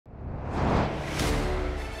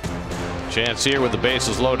Chance here with the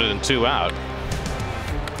bases loaded and 2 out.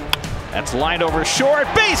 That's lined over short.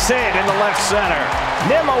 Base hit in the left center.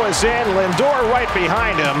 Nimmo is in. Lindor right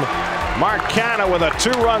behind him. Mark Canha with a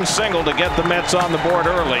 2-run single to get the Mets on the board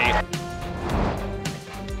early.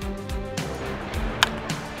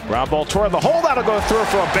 Ground ball toward the hole. That'll go through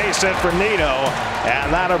for a base hit for Nito.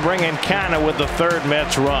 And that'll bring in Canha with the 3rd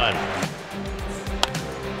Mets run.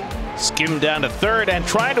 Skimmed down to 3rd and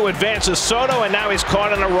trying to advance is Soto, and now he's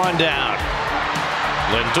caught in a rundown.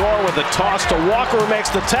 Lindor with a toss to Walker, who makes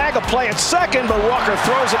the tag. A play at 2nd, but Walker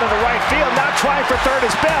throws it into right field. Now trying for 3rd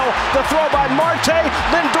is Bell. The throw by Marte.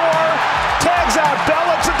 Lindor tags out Bell.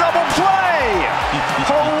 It's a double play.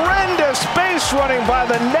 Horrendous base running by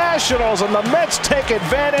the Nationals, and the Mets take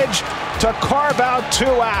advantage to carve out 2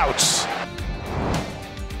 outs.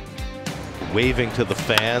 Waving to the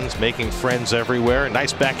fans, making friends everywhere.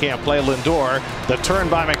 Nice backhand play, Lindor. The turn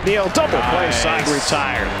by McNeil. Double play, side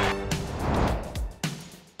retired.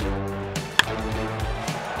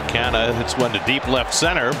 Canha hits one to deep left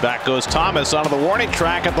center. Back goes Thomas onto the warning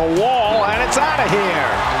track at the wall, and it's out of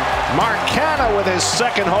here. Mark Canha with his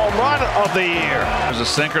 2nd home run of the year. There's a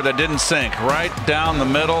sinker that didn't sink, right down the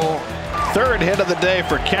middle. 3rd hit of the day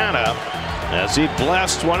for Canha as he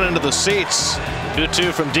blessed one into the seats.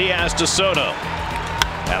 2-2 from Diaz to Soto.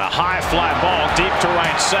 And a high fly ball deep to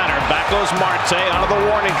right center. Back goes Marte onto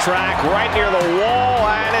the warning track, right near the wall,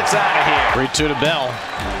 and it's out of here. 3-2 to Bell.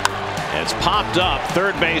 It's popped up,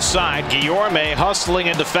 3rd base side. Guillorme hustling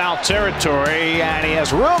into foul territory, and he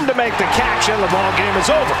has room to make the catch, and the ball game is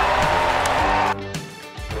over.